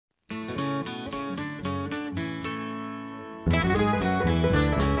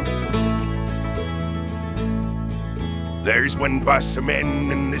There's one class of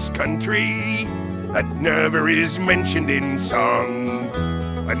men in this country that never is mentioned in song.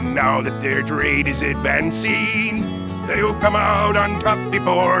 And now that their trade is advancing, they'll come out on top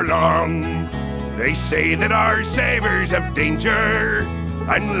before long. They say that our savers of danger,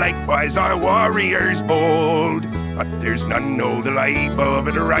 and likewise our warriors bold. But there's none know the life of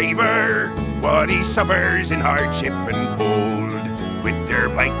a driver, what he suffers in hardship and cold. With their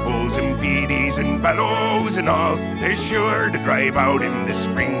pipes and peadies and bellows and all, they're sure to drive out in the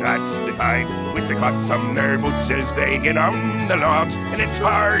spring, that's the time. With the cots on their boots as they get on the logs, and it's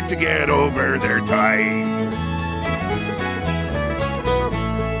hard to get over their time.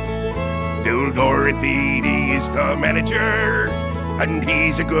 Bill Dorothy is the manager, and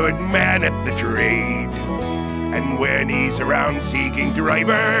he's a good man at the trade. And when he's around seeking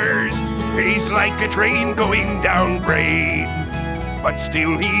drivers, he's like a train going down grade. But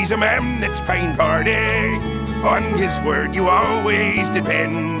still he's a man that's kind-hearted, on his word you always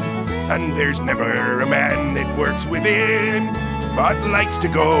depend. And there's never a man that works with him, but likes to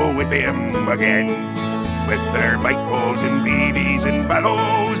go with him again. With their bike poles and BBs and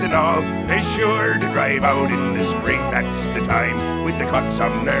bellows and all, they're sure to drive out in the spring, that's the time. With the cots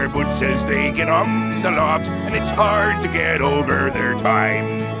on their boots as they get on the logs, and it's hard to get over their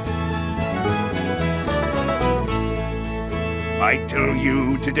time. I tell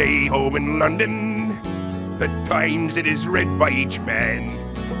you today home in London, the Times it is read by each man.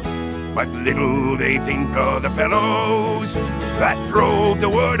 But little they think of the fellows that drove the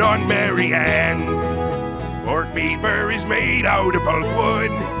wood on Mary Ann. Port paper is made out of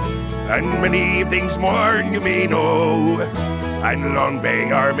pulpwood, and many things more you may know. And long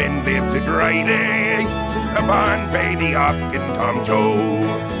may our men live to dry day upon Paddy Hawk and Tom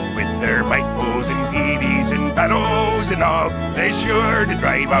Joe. With their bike poles and peadies and bellows and all, they're sure to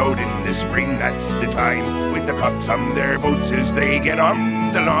drive out in the spring, that's the time. With the cots on their boats as they get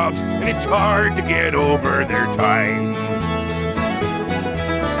on the logs, and it's hard to get over their time.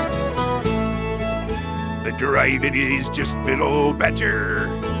 The drive it is just below Badger,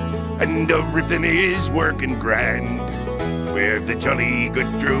 and everything is working grand. With the jolly good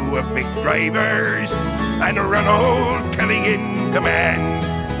crew of big drivers, and Ronald Kelly in command.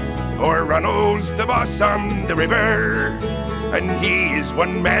 For Ronald's the boss on the river, and he is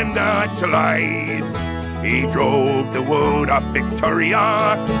one man that's alive. He drove the wood up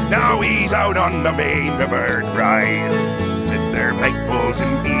Victoria, now he's out on the main river drive. With their pike poles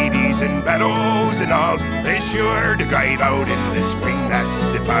and peadies and bellows and all, they're sure to drive out in the spring, that's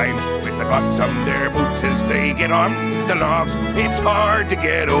the time. With the cots on their boots as they get on the logs, it's hard to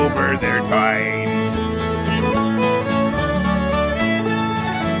get over their time.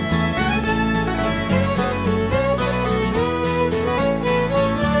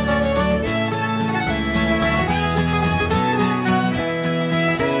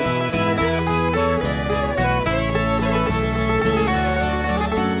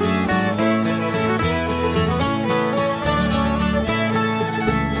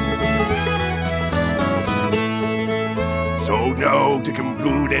 So now to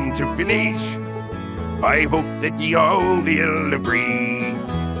conclude and to finish, I hope that ye all will agree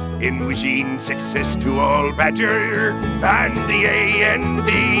in wishing success to all Badger and the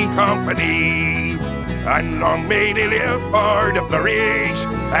A&D Company. And long may they live for to flourish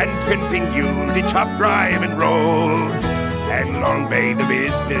and continue to chop, drive and roll. And long may the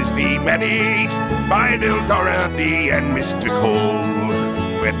business be managed by little Dorothy and Mr.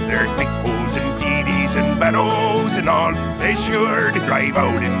 Cove. With their big poles and peadies and bellows and all, they're sure to drive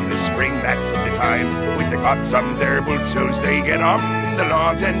out in the spring, that's the time. With the cots on their boots as they get on the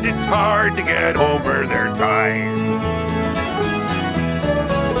logs, and it's hard to get over their time.